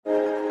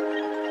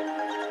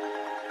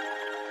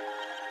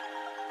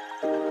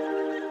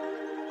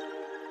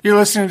You're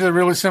listening to the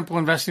Really Simple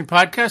Investing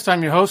Podcast.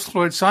 I'm your host,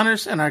 Floyd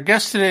Saunders, and our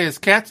guest today is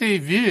Kathy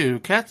Vu.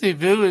 Kathy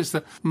Vu is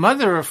the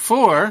mother of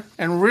four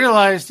and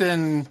realized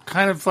in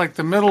kind of like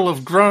the middle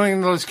of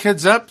growing those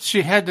kids up,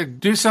 she had to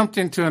do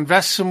something to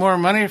invest some more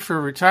money for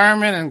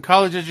retirement and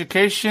college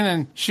education,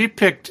 and she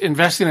picked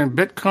investing in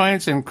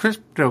Bitcoins and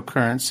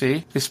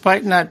cryptocurrency,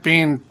 despite not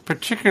being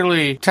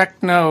particularly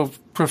techno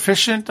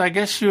proficient, I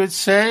guess you would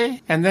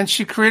say. And then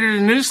she created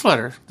a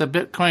newsletter, the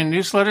Bitcoin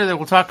newsletter, that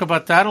we'll talk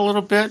about that a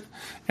little bit.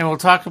 And we'll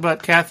talk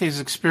about Kathy's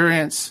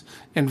experience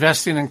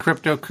investing in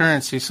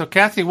cryptocurrency. So,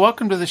 Kathy,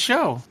 welcome to the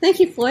show. Thank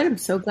you, Floyd. I'm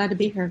so glad to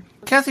be here.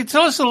 Kathy,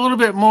 tell us a little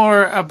bit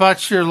more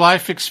about your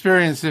life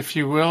experience, if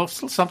you will,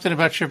 something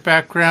about your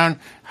background.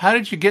 How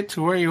did you get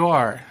to where you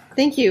are?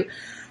 Thank you.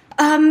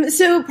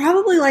 So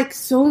probably like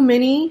so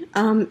many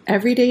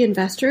everyday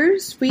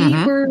investors, we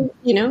were,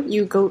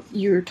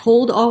 you're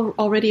told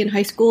already in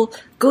high school,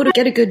 go to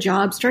get a good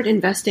job, start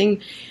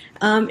investing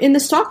in the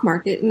stock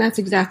market. And that's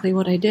exactly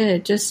what I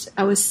did.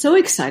 I was so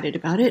excited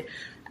about it.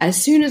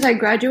 As soon as I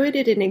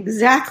graduated in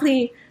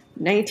exactly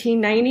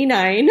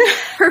 1999,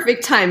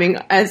 perfect timing,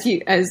 as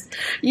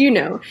you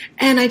know.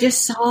 And I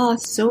just saw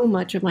so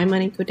much of my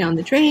money go down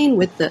the drain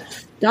with the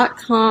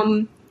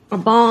 .com a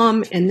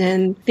bomb, and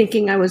then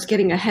thinking I was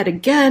getting ahead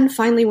again,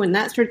 finally when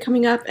that started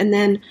coming up, and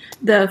then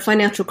the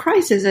financial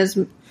crisis, as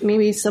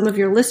maybe some of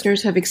your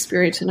listeners have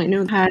experienced, and I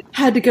know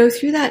had to go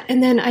through that.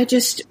 And then I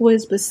just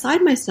was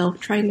beside myself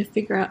trying to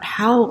figure out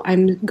how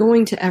I'm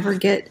going to ever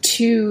get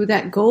to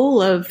that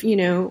goal of,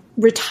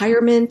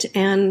 retirement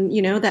and,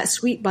 that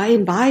sweet by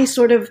and by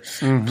sort of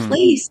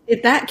place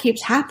if that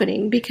keeps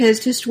happening,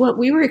 because just what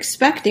we were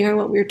expecting or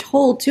what we were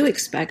told to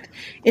expect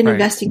in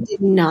investing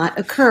did not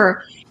occur.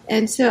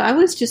 And so I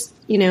was just,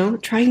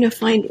 trying to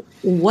find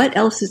what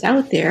else is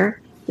out there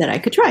that I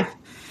could try.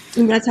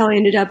 And that's how I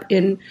ended up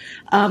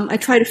I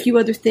tried a few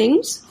other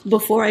things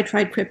before I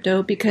tried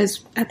crypto,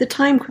 because at the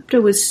time crypto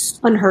was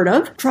unheard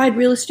of. Tried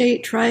real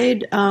estate,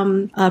 tried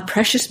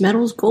precious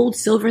metals, gold,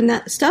 silver, and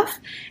that stuff.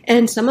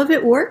 And some of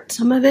it worked.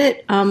 Some of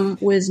it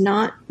was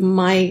not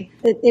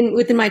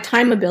within my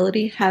time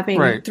ability,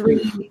 having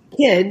 3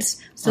 kids.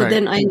 So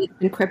then I ended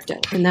up in crypto,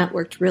 and that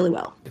worked really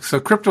well. So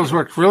crypto's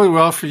worked really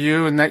well for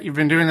you, and that you've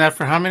been doing that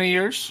for how many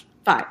years?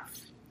 5.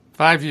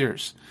 5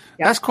 years.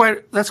 Yep.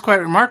 That's quite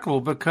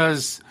remarkable,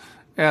 because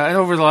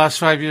over the last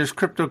 5 years,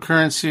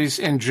 cryptocurrencies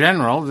in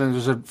general,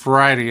 there's a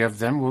variety of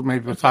them.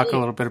 We'll talk a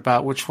little bit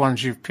about which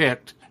ones you've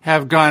picked,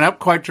 have gone up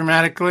quite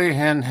dramatically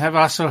and have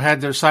also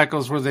had their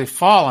cycles where they've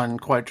fallen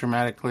quite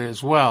dramatically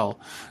as well.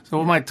 So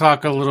we might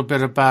talk a little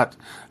bit about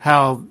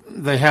how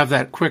they have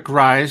that quick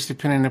rise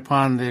depending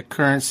upon the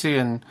currency,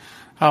 and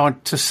how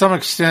to some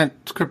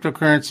extent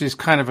cryptocurrency is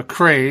kind of a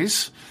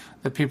craze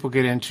that people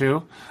get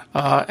into.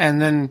 And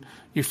then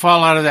you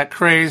fall out of that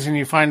craze and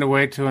you find a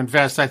way to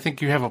invest. I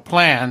think you have a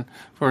plan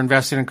for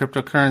investing in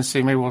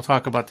cryptocurrency. Maybe we'll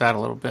talk about that a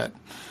little bit.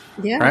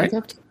 Yeah. Right?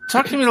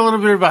 Talk to me a little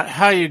bit about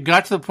how you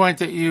got to the point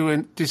that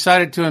you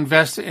decided to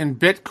invest in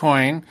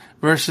Bitcoin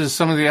versus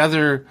some of the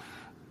other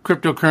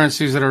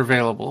cryptocurrencies that are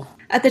available.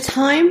 At the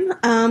time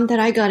that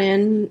I got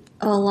in,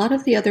 a lot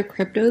of the other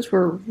cryptos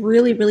were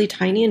really, really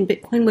tiny, and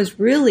Bitcoin was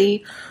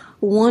really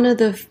one of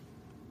the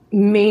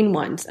main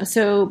ones.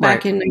 So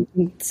back in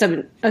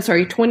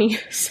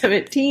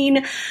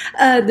 2017,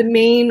 the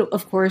main,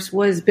 of course,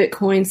 was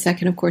Bitcoin.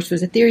 Second, of course,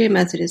 was Ethereum,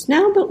 as it is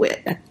now. But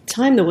at the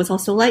time, there was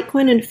also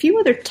Litecoin and a few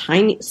other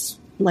tiny,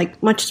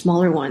 much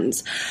smaller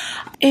ones.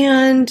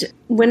 And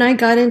when I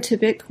got into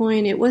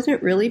Bitcoin, it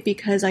wasn't really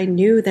because I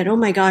knew that, oh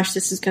my gosh,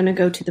 this is going to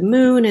go to the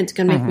moon and it's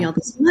going to make me all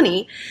this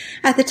money.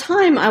 At the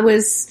time, I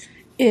was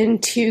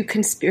into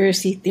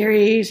conspiracy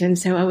theories. And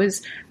so I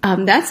was,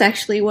 that's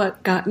actually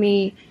what got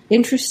me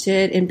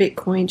interested in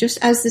Bitcoin, just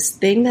as this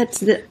thing that's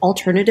the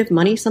alternative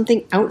money,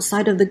 something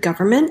outside of the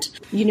government,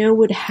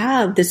 would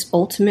have this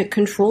ultimate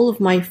control of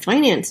my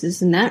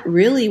finances. And that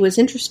really was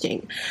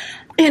interesting.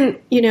 And,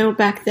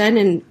 back then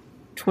in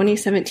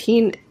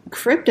 2017,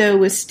 crypto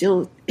was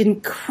still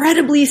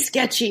incredibly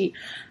sketchy.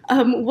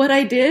 What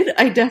I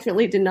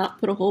definitely did not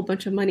put a whole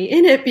bunch of money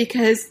in it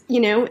because,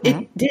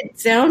 it did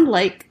sound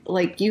like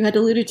you had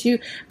alluded to,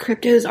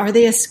 cryptos, are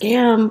they a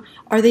scam?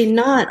 Are they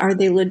not? Are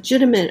they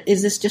legitimate?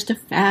 Is this just a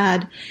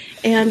fad?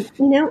 And,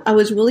 I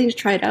was willing to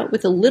try it out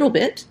with a little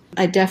bit.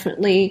 I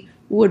definitely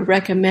would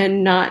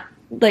recommend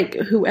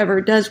whoever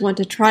does want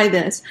to try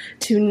this,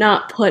 to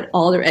not put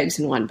all their eggs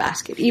in one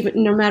basket,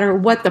 even no matter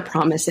what the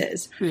promise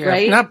is,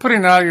 right? Not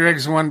putting all your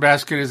eggs in one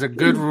basket is a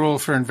good rule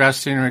for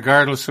investing,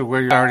 regardless of where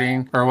you're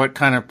starting or what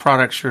kind of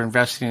products you're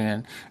investing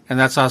in. And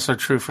that's also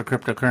true for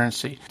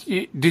cryptocurrency.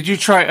 Did you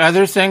try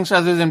other things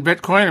other than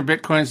Bitcoin, or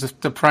Bitcoin's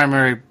the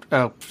primary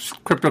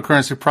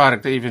cryptocurrency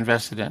product that you've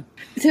invested in?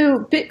 So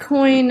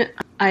Bitcoin,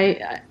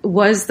 I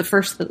was the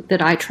first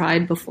that I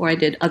tried before I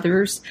did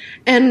others.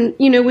 And,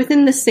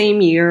 within the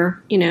same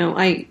year,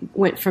 I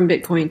went from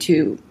Bitcoin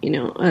to,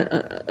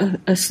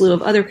 a slew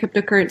of other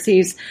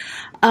cryptocurrencies.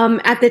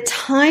 At the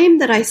time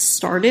that I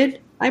started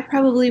I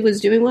probably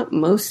was doing what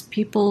most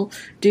people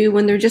do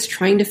when they're just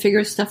trying to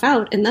figure stuff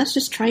out, and that's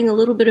just trying a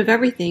little bit of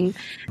everything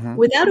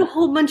without a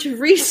whole bunch of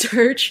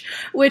research,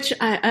 which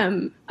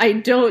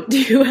I don't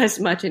do as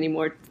much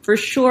anymore. For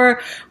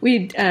sure,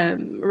 we'd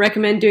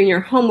recommend doing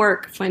your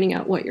homework, finding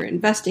out what you're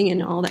investing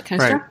in, all that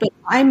kind of stuff. But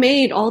I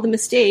made all the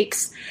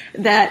mistakes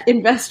that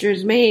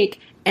investors make,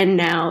 and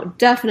now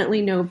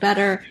definitely know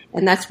better.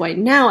 And that's why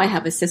now I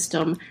have a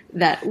system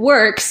that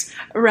works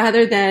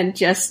rather than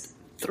just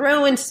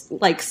throwing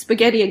like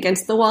spaghetti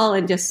against the wall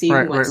and just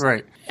seeing what's...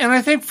 Right. And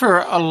I think for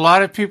a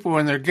lot of people,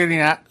 when they're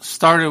getting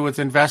started with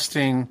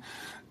investing,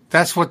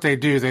 that's what they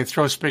do. They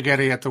throw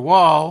spaghetti at the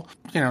wall.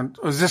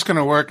 Is this going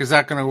to work? Is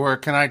that going to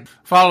work? Can I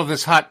follow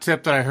this hot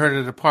tip that I heard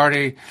at a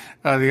party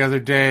the other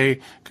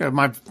day?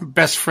 My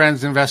best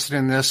friend's invested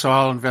in this, so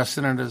I'll invest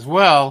in it as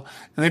well.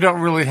 And they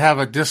don't really have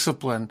a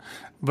discipline.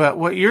 But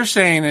what you're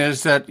saying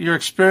is that your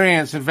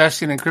experience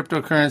investing in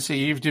cryptocurrency,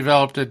 you've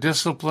developed a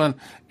discipline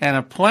and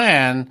a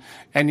plan,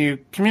 and you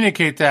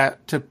communicate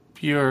that to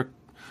your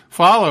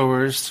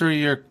followers through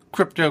your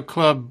Crypto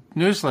Club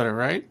newsletter,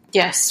 right?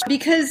 Yes,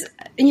 because,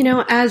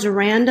 as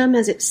random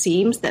as it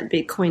seems that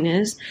Bitcoin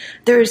is,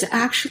 there's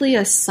actually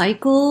a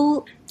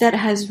cycle that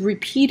has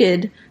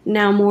repeated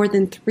now more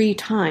than 3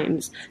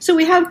 times. So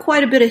we have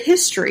quite a bit of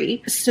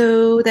history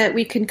so that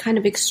we can kind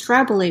of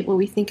extrapolate what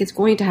we think is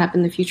going to happen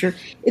in the future.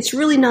 It's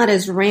really not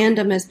as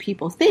random as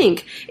people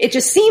think. It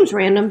just seems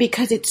random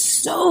because it's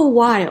so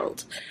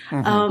wild.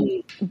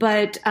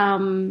 But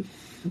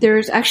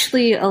there's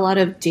actually a lot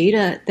of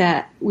data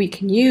that we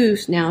can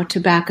use now to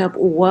back up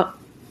what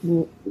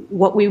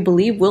we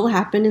believe will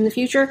happen in the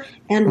future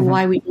and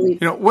why we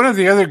believe. One of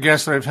the other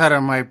guests that I've had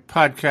on my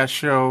podcast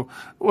show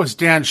was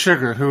Dan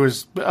Sugar, who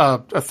is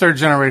a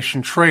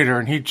third-generation trader,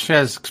 and he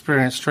has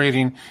experience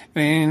trading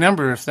in any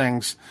number of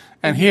things.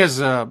 And he has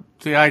the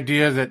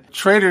idea that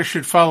traders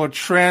should follow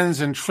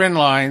trends and trend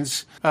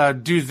lines,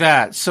 do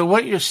that. So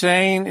what you're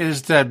saying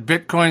is that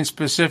Bitcoin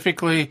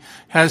specifically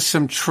has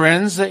some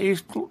trends that you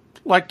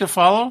like to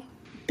follow?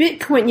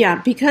 Bitcoin,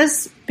 yeah,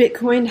 because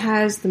Bitcoin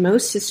has the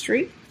most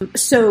history,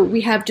 so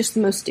we have just the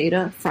most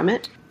data from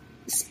it.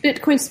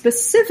 Bitcoin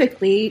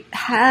specifically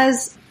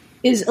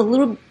is a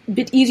little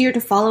bit easier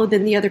to follow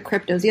than the other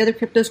cryptos. The other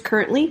cryptos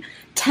currently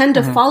tend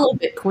to follow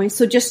Bitcoin,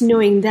 so just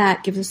knowing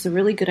that gives us a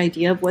really good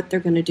idea of what they're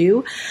going to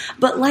do.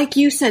 But like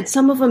you said,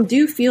 some of them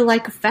do feel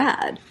like a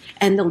fad,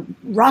 and they'll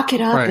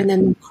rocket up and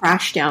then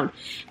crash down.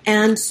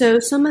 And so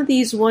some of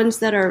these ones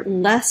that are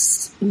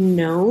less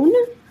known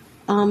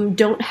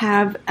don't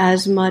have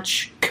as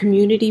much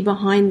community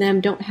behind them,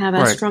 don't have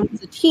as strong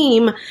as a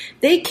team,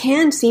 they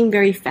can seem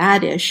very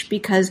faddish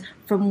because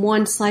from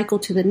one cycle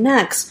to the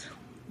next,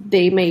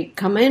 they may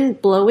come in,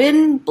 blow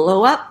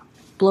up,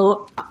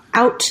 blow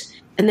out,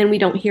 and then we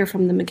don't hear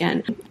from them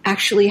again.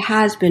 Actually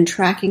has been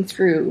tracking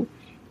through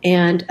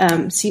and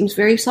seems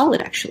very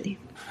solid, actually.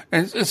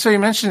 And so you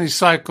mentioned these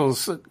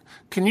cycles.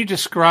 Can you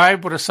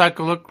describe what a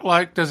cycle looks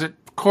like? Does it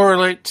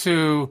correlate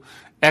to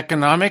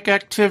economic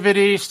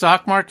activity,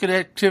 stock market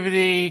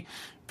activity,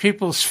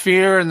 people's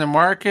fear in the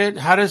market?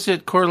 How does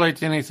it correlate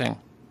to anything?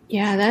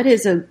 Yeah, that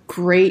is a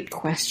great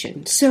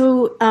question.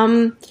 So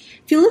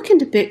if you look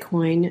into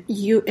Bitcoin,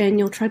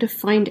 you'll try to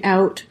find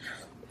out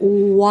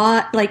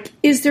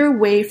is there a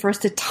way for us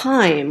to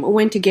time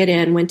when to get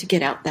in, when to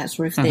get out, that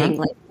sort of thing,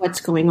 like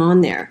what's going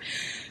on there.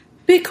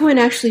 Bitcoin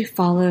actually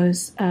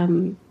follows,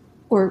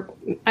 or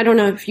I don't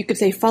know if you could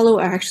say follow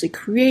or actually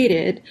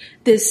created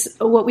this,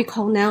 what we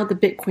call now the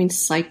Bitcoin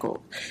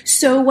cycle.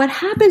 So what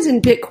happens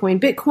in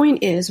Bitcoin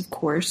is, of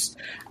course,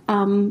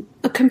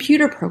 a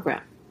computer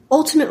program.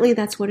 Ultimately,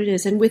 that's what it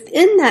is. And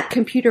within that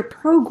computer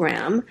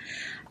program,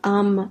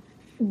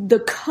 the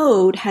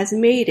code has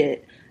made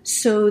it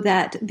so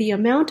that the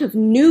amount of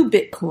new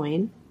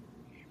Bitcoin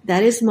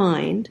that is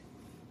mined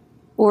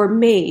or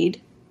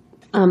made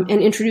and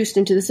introduced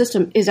into the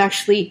system is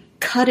actually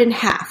cut in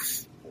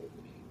half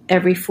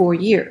every 4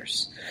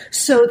 years.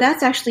 So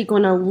that's actually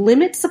going to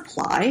limit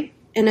supply.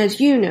 And as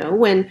you know,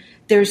 when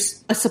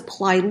there's a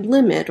supply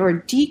limit or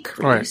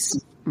decrease...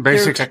 Right.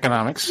 Basic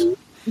economics.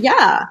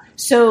 Yeah.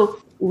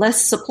 So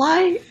less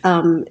supply,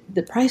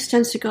 the price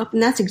tends to go up,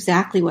 and that's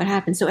exactly what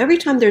happens. So every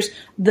time there's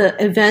the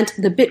event,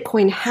 the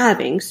Bitcoin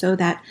halving, so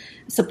that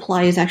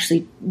supply is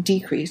actually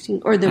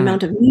decreasing, or the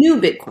amount of new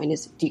Bitcoin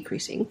is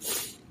decreasing,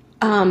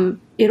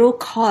 it'll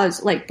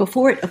cause,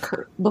 before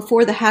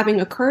the halving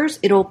occurs,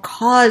 it'll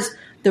cause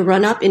the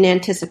run-up in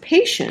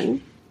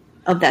anticipation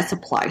of that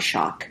supply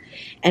shock.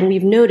 And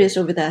we've noticed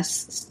over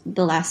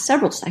the last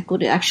several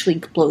cycles, it actually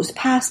blows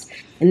past.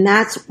 And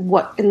that's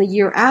what, in the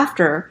year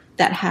after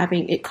that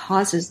halving, it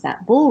causes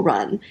that bull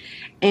run.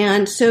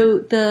 And so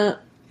the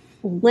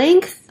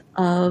length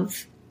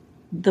of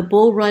the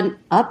bull run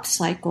up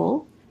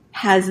cycle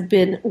has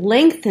been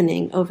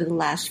lengthening over the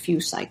last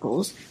few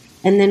cycles.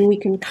 And then we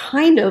can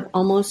kind of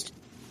almost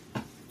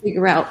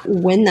figure out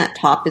when that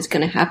top is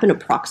going to happen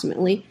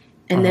approximately.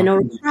 And then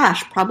it'll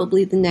crash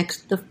probably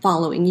the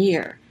following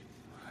year.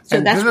 So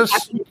and that's what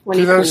happened in 2020.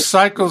 Do those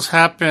cycles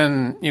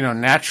happen,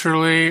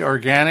 naturally,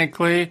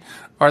 organically,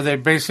 are they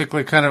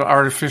basically kind of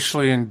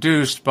artificially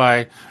induced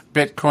by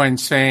Bitcoin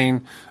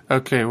saying,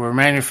 okay, we're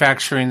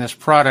manufacturing this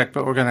product,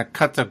 but we're going to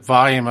cut the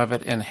volume of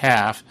it in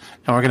half,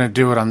 and we're going to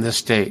do it on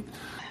this date?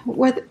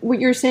 What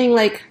you're saying,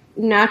 like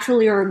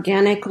naturally or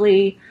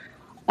organically,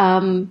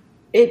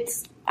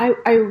 it's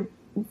I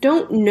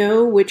don't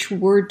know which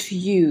word to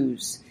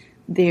use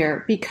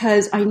there,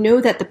 because I know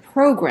that the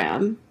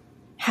program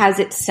has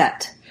it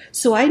set.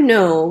 So I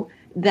know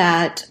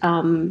that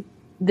the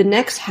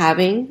next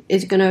halving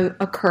is going to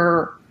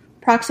occur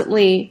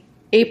approximately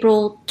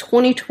April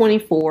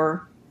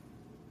 2024,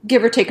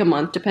 give or take a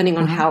month, depending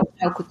on how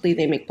quickly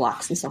they make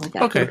blocks and stuff like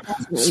that. Okay.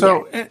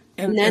 So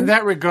in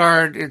that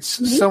regard, it's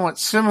somewhat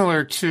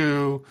similar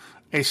to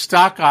a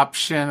stock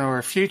option or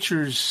a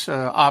futures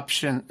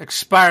option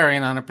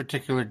expiring on a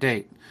particular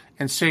date.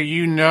 And so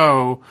you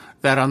know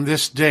that on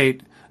this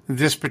date,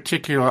 this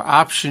particular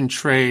option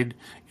trade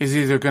is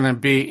either going to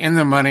be in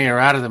the money or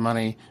out of the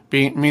money,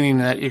 meaning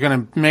that you're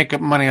going to make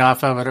money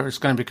off of it or it's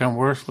going to become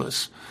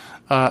worthless.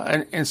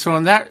 And so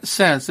in that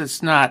sense,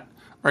 it's not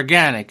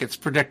organic, it's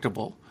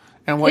predictable.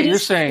 And what you're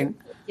saying,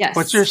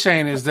 what you're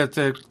saying is that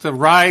the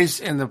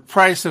rise in the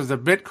price of the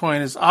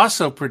Bitcoin is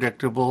also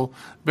predictable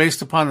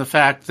based upon the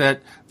fact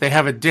that they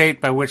have a date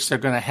by which they're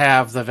going to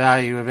have the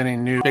value of any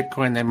new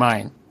Bitcoin they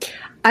mine.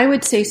 I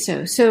would say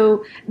so.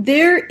 So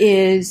there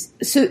is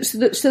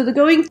the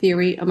going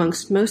theory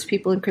amongst most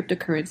people in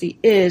cryptocurrency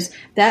is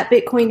that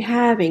Bitcoin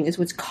halving is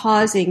what's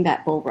causing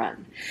that bull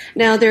run.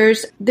 Now there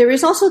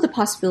is also the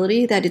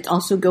possibility that it's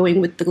also going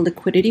with the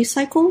liquidity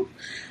cycle.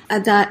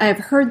 That I've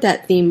heard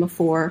that theme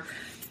before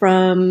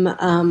from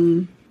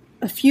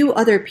a few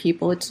other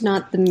people. It's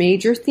not the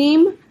major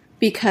theme,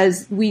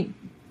 because we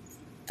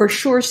for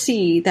sure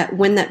see that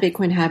when that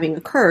Bitcoin halving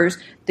occurs,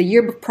 the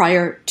year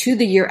prior to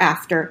the year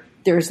after,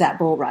 there's that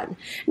bull run.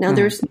 Now,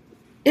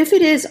 if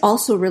it is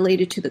also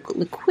related to the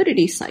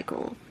liquidity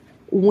cycle,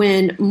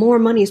 when more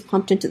money is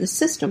pumped into the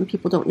system,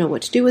 people don't know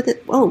what to do with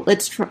it. Oh,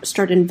 let's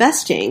start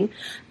investing.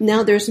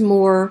 Now there's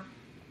more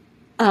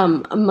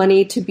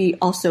money to be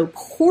also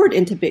poured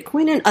into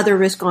Bitcoin and other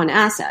risk-on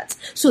assets.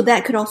 So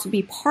that could also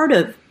be part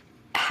of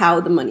how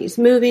the money is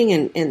moving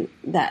and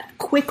that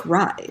quick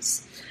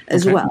rise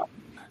as well.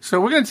 So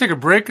we're going to take a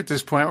break at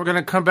this point. We're going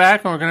to come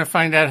back and we're going to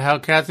find out how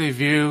Kathy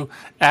View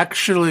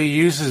actually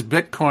uses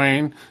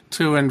Bitcoin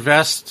to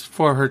invest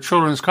for her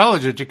children's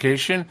college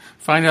education,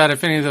 find out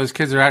if any of those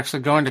kids are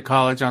actually going to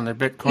college on their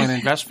Bitcoin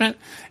investment,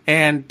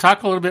 and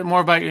talk a little bit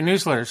more about your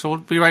newsletter. So we'll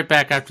be right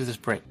back after this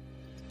break.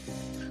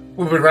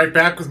 We'll be right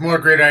back with more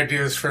great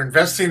ideas for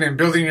investing and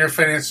building your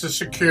financial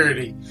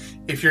security.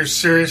 If you're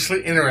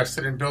seriously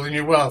interested in building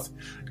your wealth,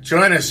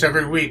 join us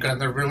every week on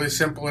the Really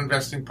Simple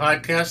Investing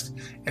podcast,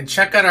 and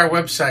check out our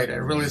website at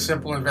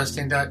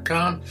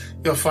reallysimpleinvesting.com.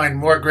 You'll find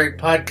more great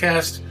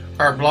podcasts,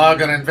 our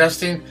blog on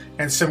investing,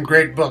 and some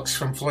great books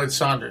from Floyd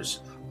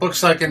Saunders.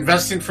 Books like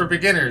Investing for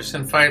Beginners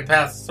and 5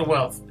 Paths to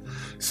Wealth.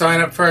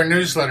 Sign up for our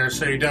newsletter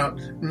so you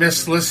don't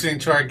miss listening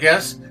to our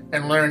guests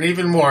and learn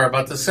even more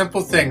about the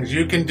simple things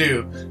you can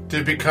do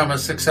to become a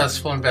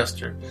successful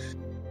investor.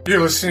 You're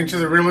listening to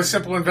the Really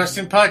Simple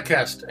Investing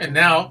podcast, and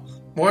now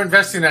more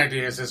investing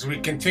ideas as we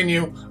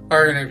continue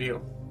our interview.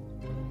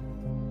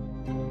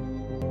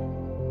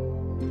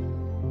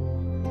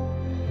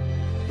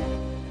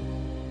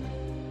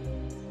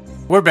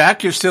 We're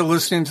back. You're still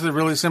listening to the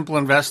Really Simple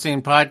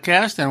Investing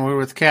podcast, and we're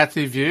with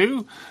Kathy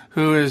View,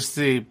 who is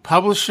the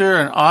publisher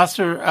and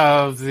author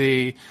of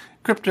the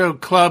Crypto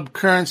Club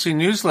Currency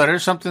newsletter,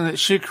 something that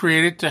she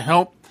created to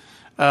help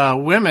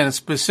women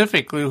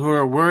specifically who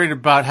are worried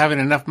about having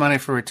enough money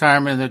for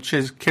retirement and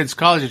their kids'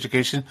 college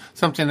education,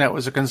 something that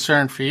was a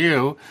concern for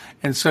you.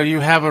 And so you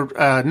have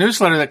a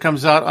newsletter that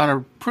comes out on a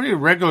pretty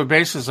regular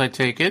basis, I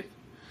take it.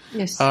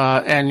 Yes.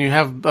 And you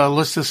have a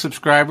list of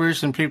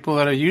subscribers and people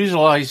that are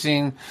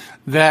utilizing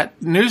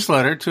that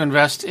newsletter to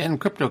invest in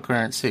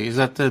cryptocurrency. Is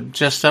that the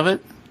gist of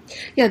it?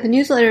 Yeah, the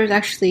newsletter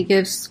actually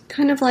gives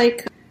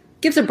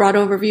a broad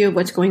overview of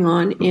what's going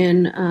on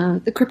in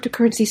the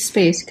cryptocurrency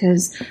space,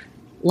 because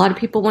a lot of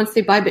people, once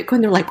they buy Bitcoin,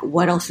 they're like,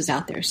 what else is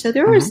out there? So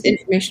there was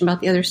information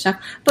about the other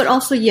stuff, but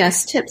also,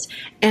 yes, tips.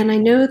 And I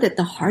know that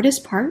the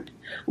hardest part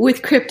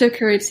with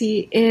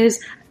cryptocurrency is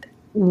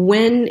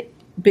when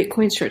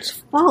Bitcoin starts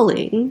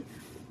falling,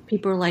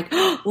 people are like,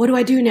 oh, what do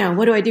I do now?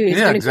 What do I do?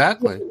 Yeah,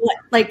 exactly.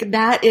 Like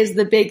that is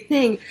the big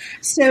thing.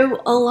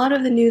 So a lot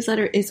of the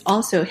newsletter is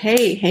also,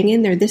 hey, hang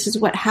in there. This is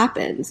what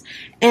happens.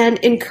 And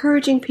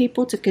encouraging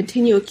people to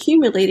continue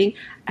accumulating,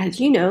 as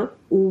you know,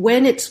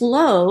 when it's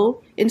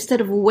low,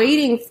 instead of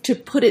waiting to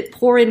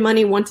pour in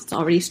money once it's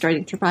already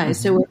starting to rise.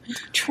 So we're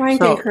trying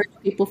to encourage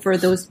people for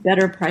those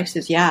better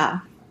prices.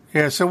 Yeah.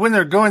 Yeah, so when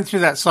they're going through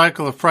that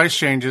cycle of price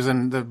changes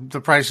and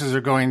the prices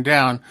are going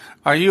down,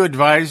 are you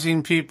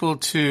advising people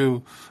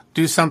to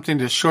do something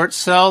to short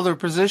sell their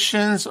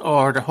positions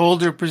or to hold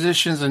their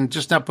positions and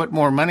just not put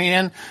more money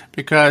in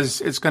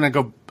because it's going to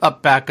go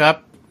back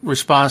up,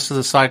 response to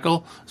the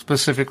cycle,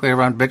 specifically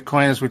around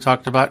Bitcoin, as we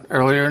talked about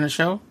earlier in the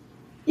show?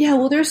 Yeah,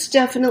 well, there's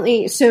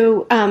definitely,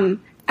 so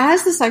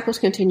as the cycles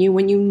continue,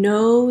 when you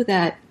know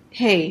that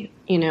hey,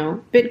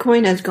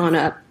 Bitcoin has gone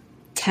up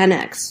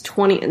 10x,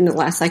 20 in the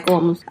last cycle,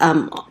 almost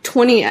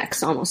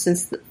 20x almost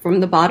from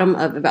the bottom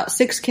of about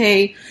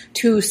 6K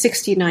to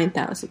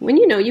 69,000. When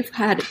you've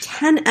had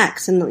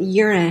 10x in a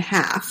year and a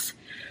half,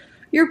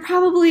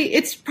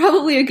 it's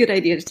probably a good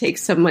idea to take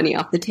some money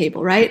off the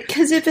table, right?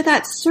 Because if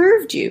that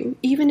served you,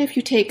 even if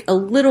you take a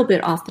little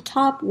bit off the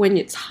top when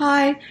it's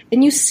high,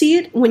 and you see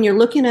it when you're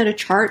looking at a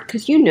chart,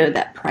 because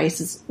that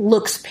price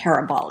looks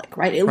parabolic,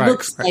 right? It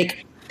looks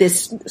like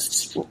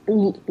this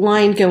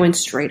line going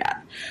straight up.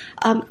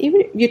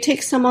 Even if you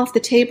take some off the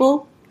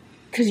table,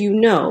 because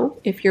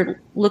if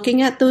you're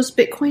looking at those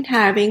Bitcoin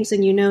halvings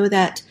and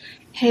that,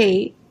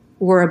 hey,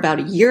 we're about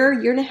a year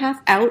and a half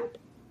out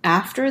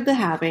after the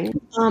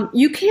halving,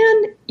 you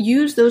can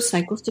use those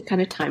cycles to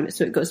kind of time it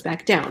so it goes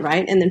back down,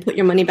 right? And then put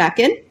your money back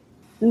in,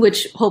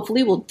 which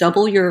hopefully will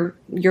double your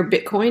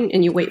Bitcoin,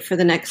 and you wait for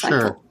the next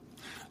cycle.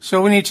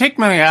 So when you take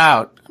money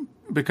out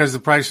because the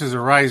prices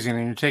are rising,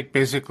 and you take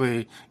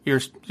basically you're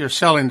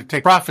selling to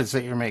take profits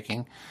that you're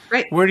making,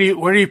 right? Where do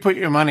you put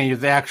your money?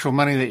 The actual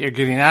money that you're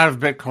getting out of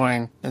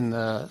Bitcoin in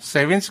the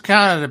savings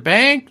account at a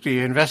bank? Do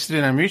you invest it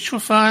in a mutual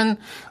fund?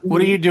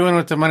 What are you doing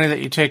with the money that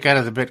you take out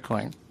of the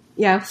Bitcoin?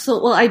 Yeah,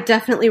 I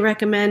definitely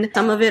recommend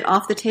some of it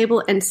off the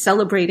table and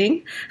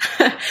celebrating.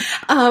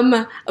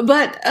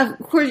 But of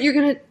course, you're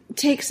going to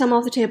take some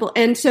off the table.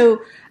 And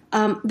so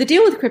the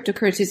deal with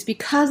cryptocurrency is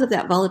because of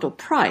that volatile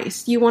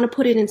price, you want to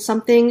put it in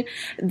something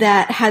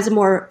that has a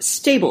more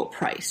stable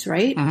price,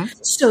 right? Mm-hmm.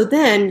 So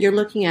then you're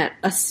looking at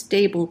a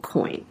stable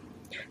coin.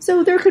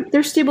 So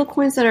there's stable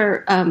coins that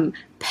are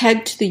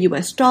pegged to the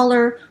US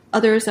dollar,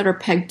 others that are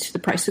pegged to the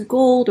price of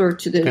gold or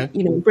to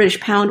the British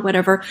pound,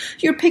 whatever.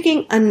 You're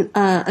picking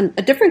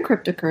a different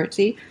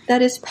cryptocurrency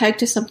that is pegged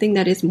to something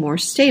that is more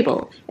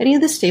stable, any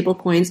of the stable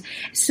coins,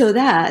 so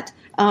that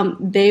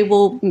they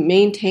will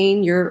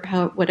maintain your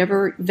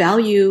whatever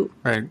value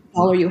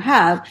dollar you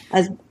have,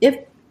 as if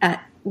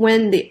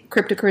when the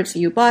cryptocurrency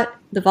you bought,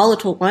 the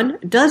volatile one,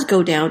 does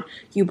go down,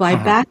 you buy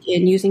back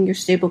in using your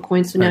stable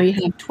coin. So now you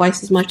have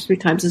twice as much, 3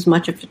 times as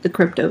much of the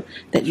crypto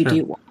that you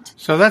do want.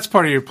 So that's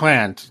part of your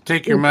plan, to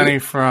take your money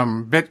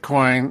from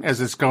Bitcoin as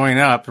it's going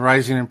up,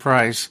 rising in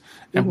price,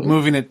 and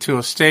moving it to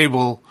a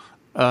stable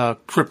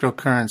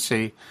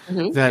cryptocurrency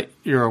that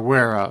you're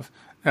aware of.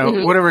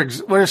 Now, what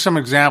are some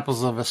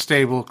examples of a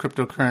stable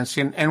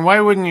cryptocurrency, and why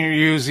wouldn't you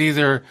use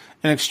either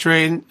an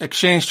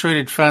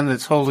exchange-traded fund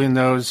that's holding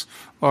those,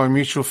 or a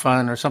mutual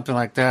fund or something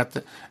like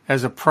that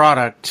as a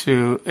product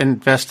to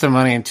invest the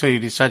money until you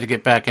decide to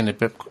get back into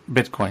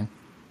Bitcoin?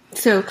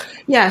 So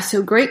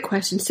great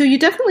question. So you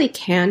definitely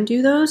can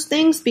do those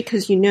things,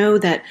 because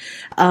that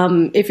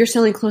if you're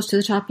selling close to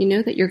the top,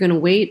 that you're going to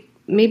wait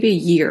maybe a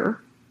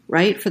year,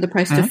 right, for the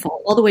price to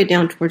fall all the way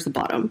down towards the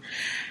bottom.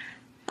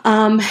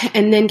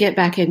 And then get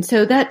back in.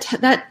 So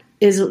that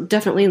is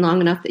definitely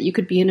long enough that you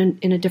could be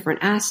in a different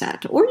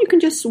asset, or you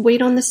can just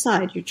wait on the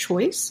side, your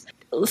choice.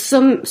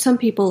 Some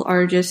people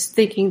are just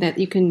thinking that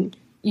you can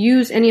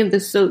use any of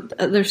the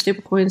other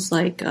stable coins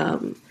like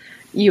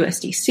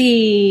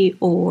USDC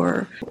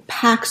or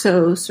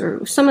Paxos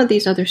or some of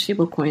these other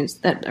stable coins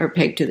that are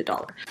pegged to the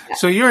dollar.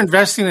 So you're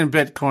investing in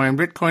Bitcoin.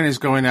 Bitcoin is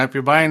going up.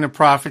 You're buying the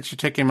profits. You're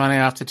taking money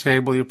off the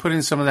table. You're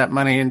putting some of that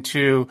money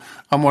into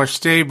a more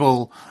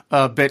stable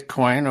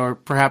Bitcoin, or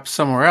perhaps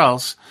somewhere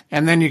else.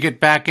 And then you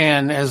get back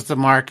in as the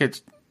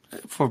market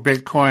for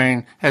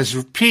Bitcoin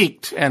has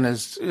peaked and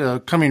is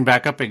coming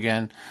back up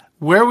again.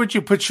 Where would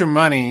you put your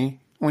money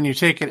when you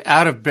take it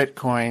out of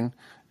Bitcoin?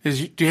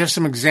 Do you have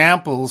some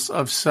examples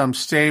of some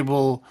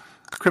stable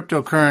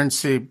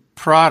cryptocurrency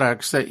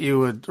products that you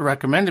would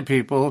recommend to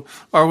people,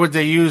 or would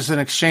they use an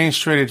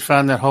exchange-traded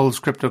fund that holds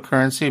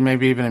cryptocurrency,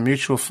 maybe even a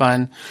mutual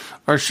fund,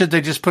 or should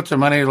they just put their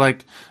money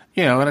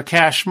in a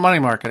cash money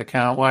market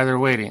account while they're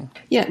waiting?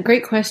 Yeah,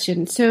 great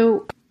question.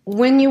 So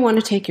when you want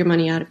to take your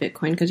money out of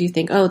Bitcoin because you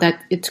think,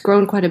 that it's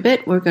grown quite a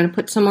bit, we're going to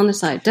put some on the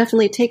side.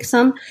 Definitely take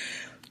some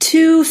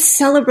to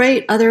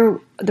celebrate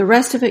the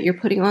rest of it you're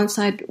putting on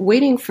side,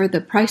 waiting for the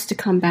price to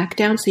come back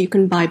down so you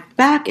can buy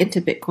back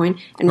into Bitcoin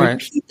and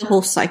repeat the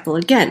whole cycle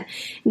again.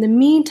 In the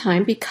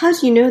meantime,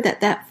 because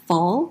that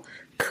fall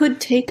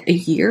could take a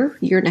year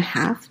and a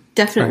half,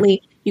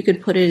 definitely you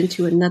could put it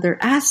into another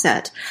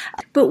asset.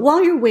 But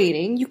while you're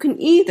waiting, you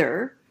can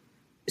either,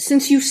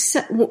 since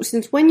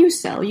when you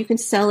sell, you can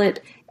sell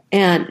it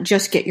and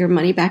just get your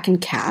money back in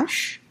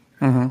cash,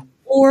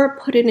 or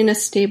put it in a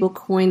stable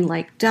coin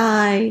like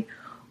DAI,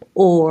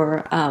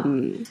 or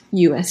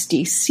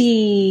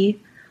USDC,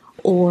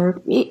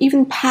 or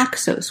even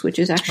Paxos, which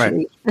is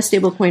actually a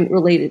stablecoin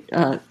related,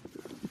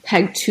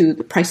 pegged to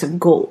the price of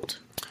gold.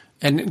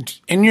 And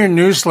in your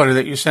newsletter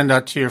that you send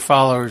out to your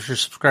followers, your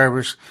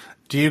subscribers,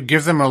 do you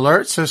give them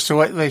alerts as to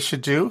what they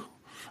should do?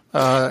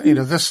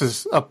 This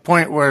is a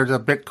point where the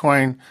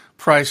Bitcoin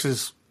price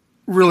has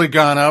really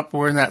gone up.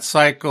 We're in that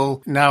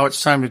cycle. Now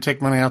it's time to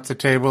take money off the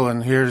table,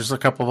 and here's a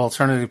couple of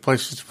alternative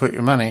places to put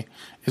your money.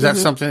 Is that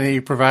something that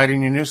you provide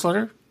in your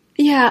newsletter?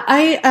 Yeah,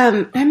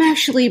 I'm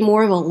actually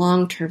more of a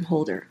long-term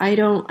holder. I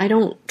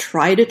don't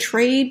try to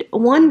trade,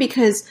 one,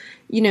 because,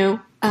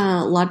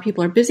 A lot of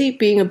people are busy.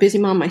 Being a busy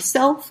mom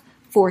myself,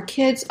 4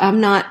 kids, I'm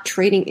not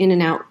trading in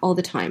and out all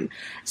the time.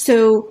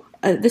 So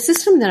the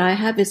system that I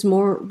have is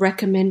more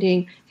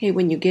recommending, hey,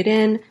 when you get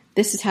in,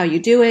 this is how you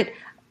do it.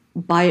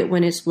 Buy it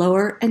when it's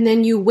lower, and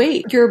then you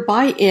wait. Your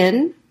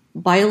buy-in,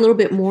 buy a little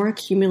bit more,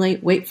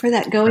 accumulate, wait for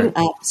that going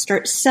up,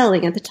 start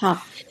selling at the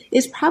top,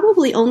 is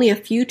probably only a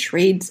few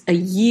trades a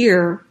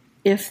year,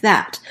 if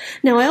that.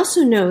 Now, I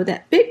also know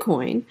that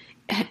Bitcoin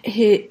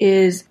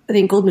is, I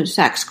think Goldman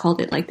Sachs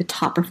called it like the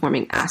top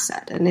performing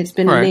asset, and it's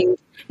been named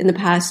in the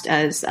past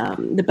as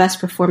the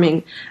best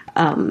performing,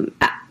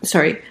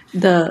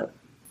 the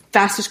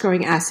fastest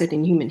growing asset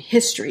in human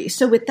history.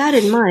 So with that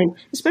in mind,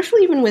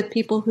 especially even with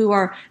people who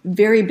are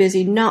very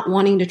busy, not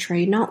wanting to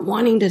trade, not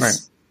wanting to,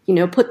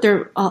 put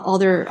their all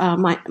their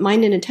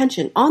mind and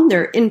attention on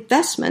their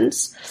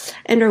investments,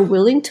 and are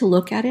willing to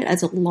look at it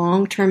as a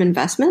long-term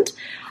investment,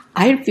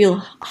 I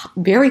feel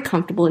very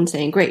comfortable in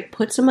saying, great,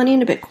 put some money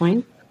into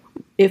Bitcoin.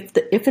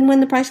 If and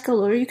when the price goes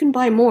lower, you can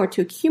buy more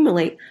to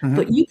accumulate,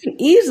 but you can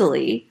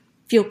easily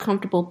feel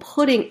comfortable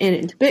putting it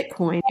into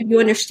Bitcoin. If you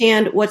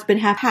understand what's been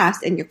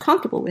passed and you're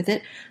comfortable with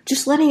it,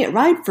 just letting it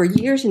ride for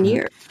years and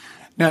years.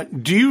 Now,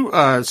 do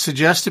you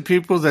suggest to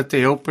people that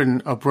they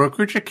open a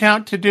brokerage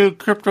account to do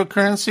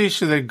cryptocurrency?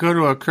 Should they go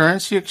to a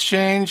currency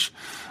exchange?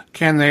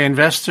 Can they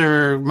invest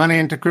their money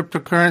into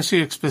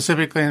cryptocurrency,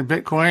 specifically in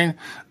Bitcoin,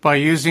 by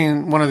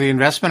using one of the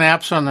investment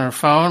apps on their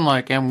phone,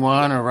 like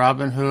M1 or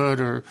Robinhood?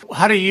 Or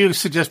how do you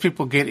suggest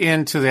people get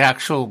into the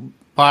actual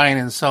buying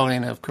and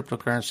selling of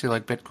cryptocurrency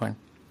like Bitcoin?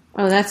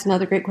 Oh, that's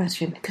another great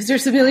question, because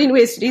there's a million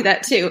ways to do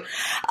that too.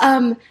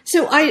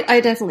 So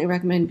I definitely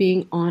recommend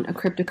being on a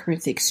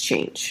cryptocurrency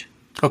exchange.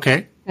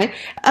 Okay.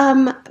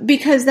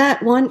 Because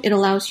that, one, it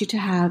allows you to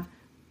have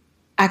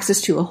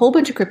access to a whole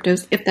bunch of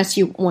cryptos if that's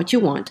what you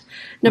want.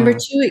 Number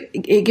two,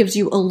 it gives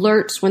you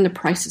alerts when the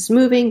price is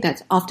moving.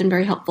 That's often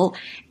very helpful.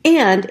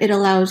 And it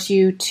allows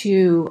you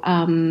to,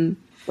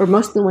 or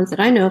most of the ones that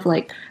I know of,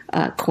 like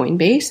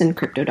Coinbase and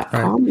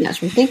Crypto.com and that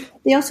sort of thing,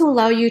 they also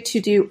allow you to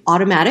do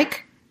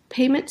automatic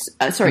payments,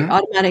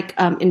 automatic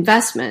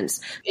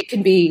investments. It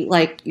can be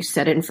like you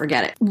set it and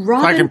forget it.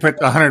 I can put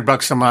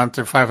 $100 a month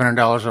or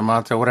 $500 a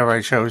month or whatever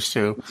I chose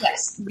to.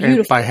 Yes,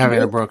 beautiful. By having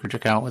a brokerage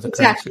account with a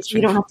currency exchange.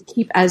 You don't have to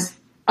keep as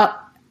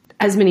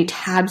many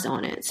tabs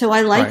on it. So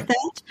I like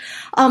that.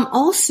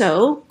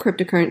 Also,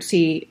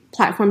 cryptocurrency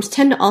platforms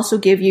tend to also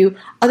give you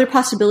other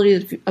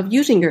possibilities of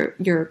using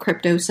your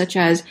crypto, such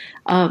as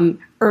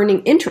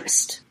earning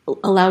interest,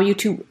 allow you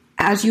to,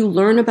 as you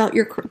learn about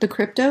the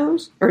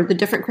cryptos or the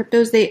different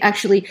cryptos, they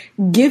actually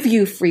give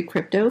you free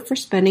crypto for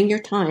spending your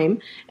time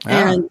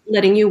and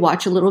letting you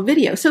watch a little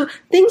video. So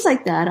things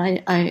like that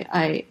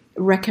I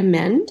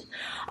recommend.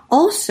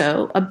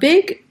 Also, a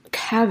big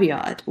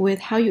caveat with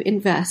how you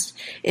invest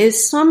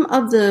is some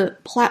of the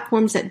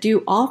platforms that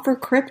do offer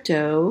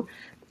crypto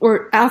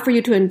or offer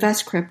you to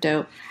invest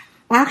crypto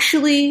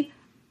actually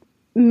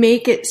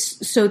make it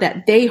so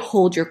that they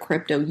hold your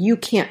crypto. You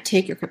can't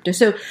take your crypto.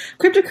 So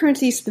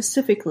cryptocurrency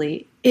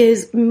specifically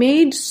is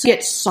made to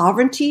get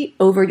sovereignty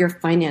over your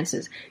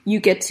finances.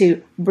 You get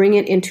to bring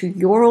it into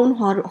your own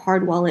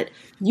hard wallet.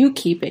 You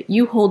keep it.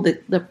 You hold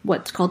the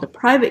what's called the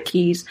private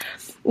keys,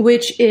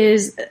 which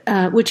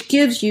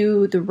gives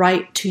you the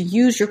right to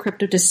use your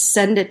crypto to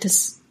send it to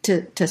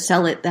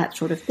sell it, that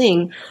sort of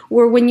thing.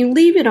 Where when you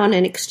leave it on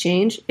an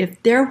exchange,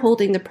 if they're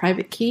holding the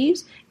private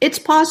keys, it's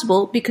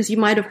possible, because you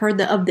might have heard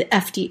of the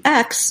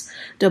FTX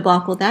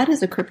debacle. That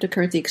is a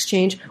cryptocurrency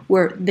exchange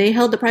where they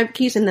held the private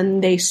keys and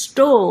then they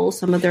stole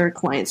some of their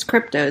clients'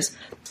 cryptos.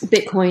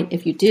 Bitcoin,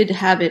 if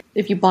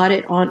you bought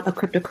it on a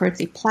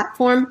cryptocurrency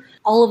platform,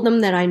 all of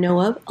them that I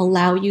know of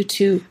allow you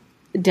to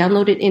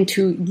download it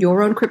into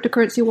your own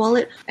cryptocurrency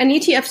wallet. And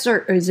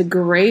ETFs is a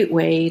great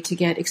way to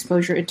get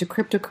exposure into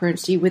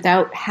cryptocurrency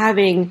without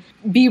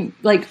be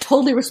like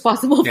totally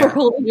responsible for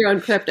holding your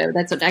own crypto.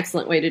 That's an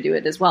excellent way to do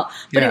it as well.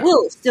 But it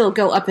will still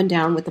go up and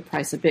down with the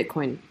price of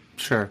Bitcoin.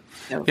 Sure.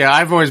 So. Yeah,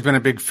 I've always been a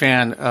big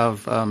fan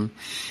of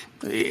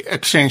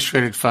exchange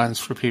traded funds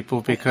for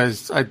people,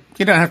 because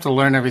you don't have to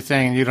learn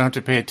everything. You don't have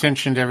to pay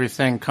attention to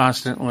everything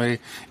constantly.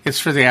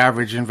 It's for the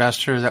average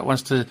investor that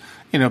wants to,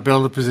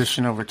 build a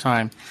position over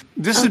time.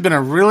 This has been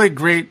a really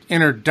great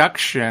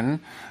introduction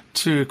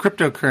to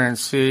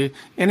cryptocurrency.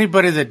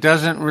 Anybody that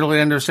doesn't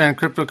really understand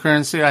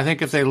cryptocurrency, I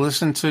think if they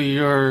listen to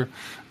your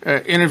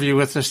interview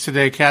with us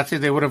today, Kathy,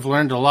 they would have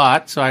learned a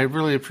lot. So I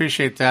really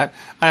appreciate that.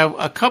 I have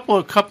a couple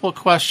of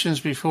questions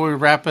before we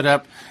wrap it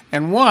up.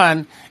 And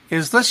one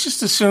is, let's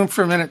just assume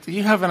for a minute that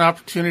you have an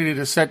opportunity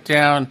to sit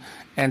down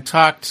and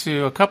talk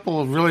to a couple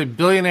of really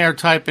billionaire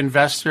type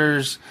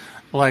investors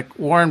like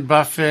Warren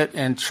Buffett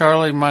and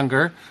Charlie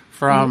Munger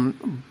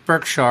from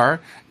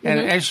Berkshire. And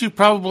as you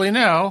probably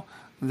know,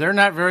 they're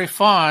not very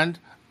fond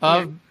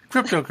of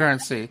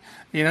cryptocurrency.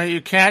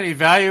 You can't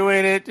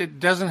evaluate it.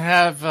 It doesn't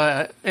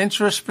have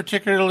interest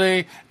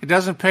particularly. It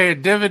doesn't pay a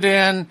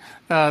dividend,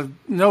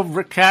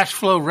 no cash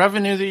flow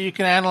revenue that you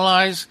can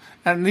analyze.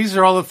 And these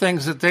are all the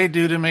things that they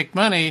do to make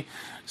money.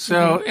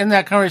 So in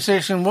that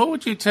conversation, what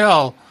would you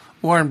tell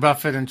Warren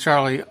Buffett and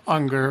Charlie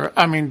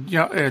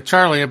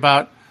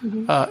about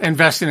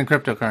investing in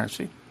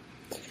cryptocurrency.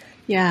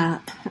 Yeah,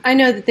 I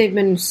know that they've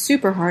been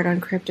super hard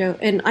on crypto,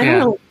 and I don't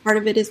know if part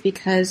of it is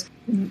because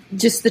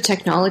just the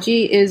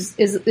technology is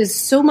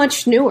so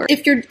much newer.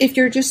 If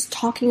you're just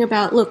talking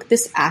about, look,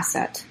 this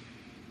asset,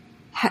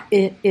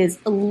 it is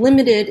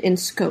limited in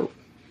scope,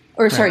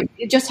 or sorry,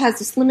 it just has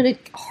this limited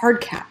hard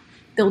cap.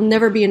 There'll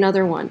never be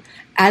another one.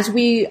 As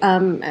we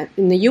in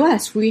the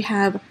U.S.,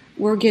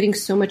 we're getting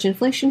so much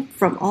inflation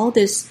from all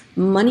this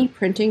money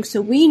printing.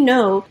 So we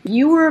know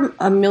you were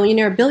a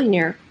millionaire,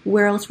 billionaire.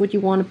 Where else would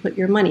you want to put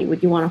your money?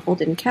 Would you want to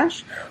hold it in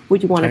cash?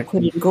 Would you want to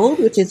put it in gold,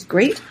 which is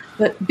great?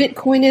 But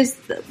Bitcoin is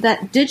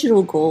that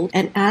digital gold.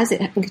 And as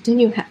it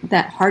continue,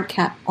 that hard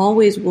cap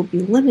always will be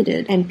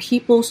limited. And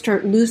people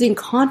start losing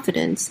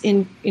confidence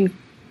in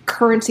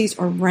currencies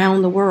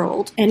around the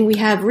world. And we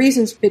have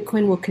reasons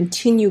Bitcoin will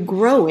continue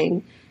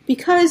growing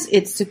because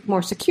it's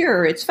more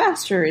secure, it's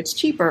faster, it's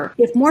cheaper.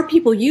 If more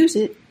people use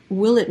it,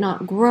 will it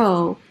not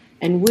grow?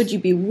 And would you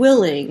be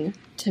willing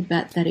to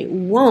bet that it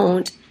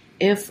won't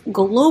if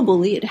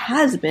globally it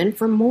has been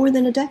for more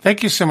than a decade?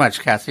 Thank you so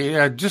much, Kathy.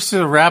 Just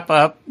to wrap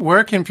up,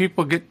 where can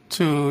people get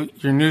to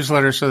your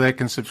newsletter so they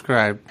can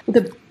subscribe?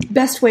 The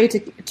best way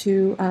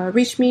to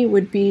reach me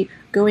would be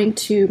going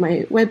to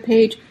my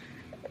webpage,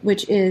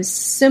 which is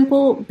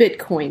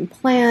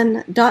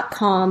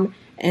simplebitcoinplan.com.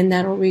 And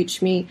that'll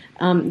reach me.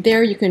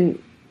 There you can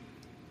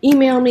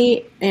email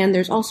me, and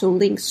there's also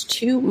links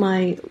to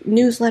my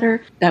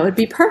newsletter. That would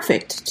be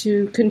perfect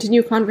to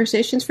continue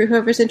conversations for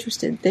whoever's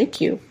interested.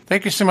 Thank you.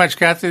 Thank you so much,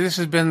 Kathy. This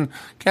has been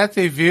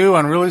Kathy View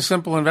on Really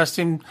Simple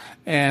Investing,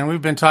 and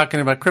we've been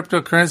talking about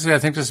cryptocurrency. I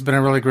think this has been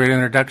a really great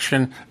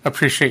introduction.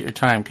 Appreciate your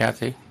time,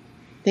 Kathy.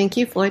 Thank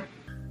you, Floyd.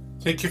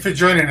 Thank you for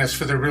joining us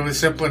for the Really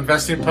Simple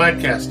Investing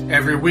podcast.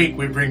 Every week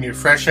we bring you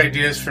fresh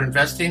ideas for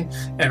investing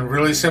and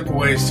really simple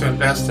ways to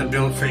invest and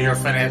build for your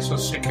financial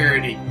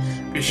security.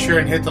 Be sure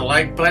and hit the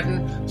like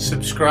button,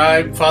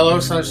 subscribe, follow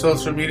us on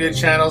social media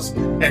channels,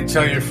 and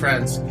tell your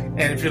friends.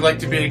 And if you'd like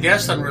to be a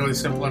guest on Really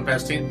Simple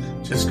Investing,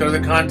 just go to the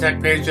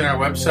contact page on our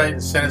website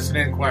and send us an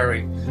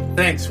inquiry.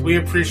 Thanks. We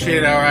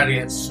appreciate our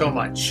audience so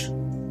much.